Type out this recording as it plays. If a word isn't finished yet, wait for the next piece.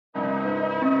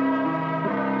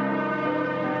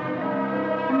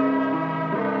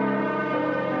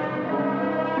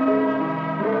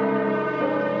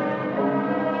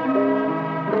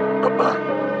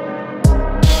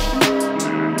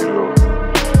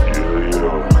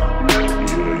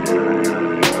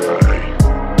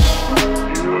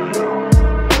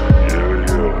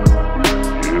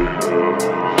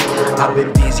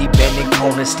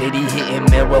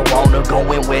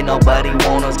going where nobody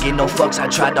want us. Get no fucks, I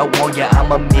tried to warn ya.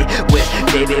 I'm a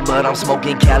Midwest baby, but I'm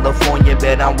smoking California.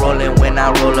 Bet I'm rolling when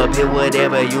I roll up. Hit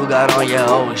whatever you got on ya.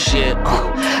 Oh shit,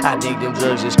 I think them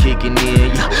drugs is kicking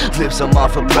in, yeah. Flip some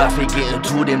off for profit, getting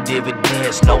to them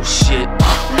dividends. No shit,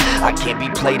 I can't be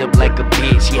played up like a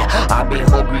bitch, yeah. I been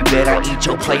hungry, bet I eat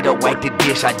your plate up, wipe the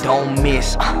dish, I don't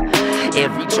miss.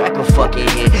 Every track a fucking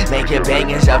hit, making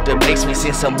bangers out the basement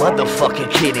since some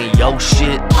motherfucking kid in yo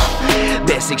shit.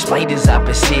 Best explained is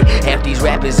opposite. Half these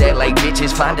rappers act like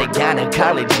bitches, find a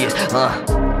gynecologist.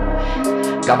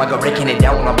 Got my girl breaking it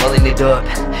down when I'm rolling it up.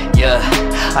 Yeah,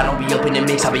 I don't be up in the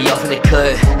mix, I be off in the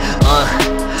cut.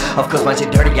 Of course my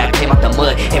shit dirty, I came out the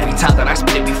mud. Every time that I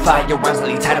spit it be fire, rhymes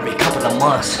only tight every couple of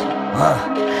months.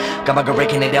 Got my girl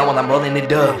breaking it down when I'm rolling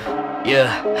it up.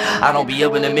 Yeah, I don't be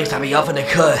up in the mix, I be off in the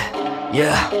cut.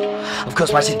 Yeah, of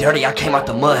course my shit dirty, I came out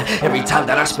the mud. Every time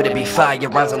that I spit it be fire,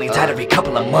 rhymes only tight every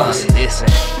couple of months. Listen,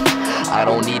 I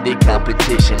don't need the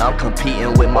competition, I'm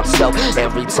competing with myself.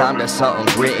 Every time that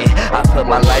something's written, I put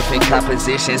my life in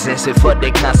compositions and said fuck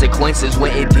the consequences.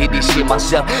 Went and did this shit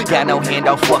myself, got no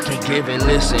handout fucking giving.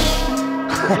 Listen,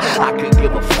 I could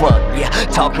give a fuck, yeah,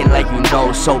 talking like you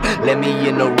know, so let me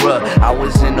interrupt. I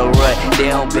was in the rut,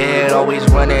 down bad, always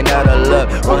running out of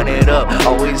luck. Run it up,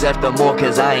 always after more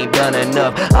cause I ain't done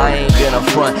enough. I ain't gonna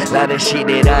front, lot of shit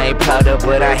that I ain't proud of,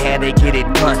 but I had to get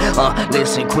it done.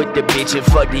 Listen, quit the bitch and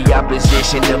fuck the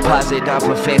opposition. Deposit on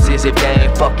offenses if they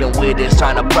ain't fucking with us.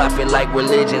 Trying to profit like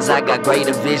religions, I got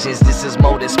greater visions. This is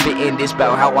more than spitting, this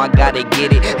bout how I gotta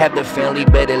get it. Have the family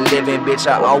better living, bitch,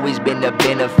 I always been the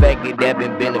benefactor that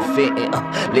been benefiting,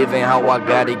 living how I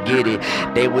gotta get it.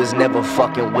 They was never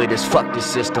fucking with us, fuck the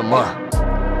system,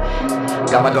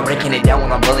 Got my girl breaking it down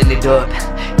when I'm rolling it up.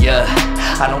 Yeah,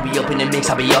 I don't be up in the mix,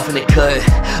 I be off in the cut.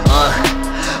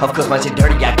 Of course my shit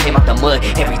dirty, I came out the mud.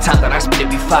 Every time that I spit it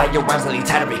be fire, rhymes only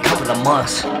tight every couple of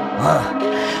months.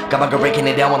 Got my girl breaking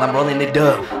it down when I'm rolling it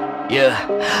up. Yeah,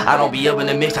 I don't be up in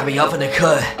the mix, I be off in the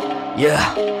cut.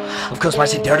 Yeah, of course my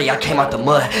shit dirty, I came out the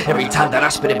mud. Every time that I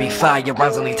spit it be fire,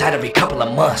 rhymes only tight every couple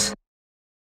of months.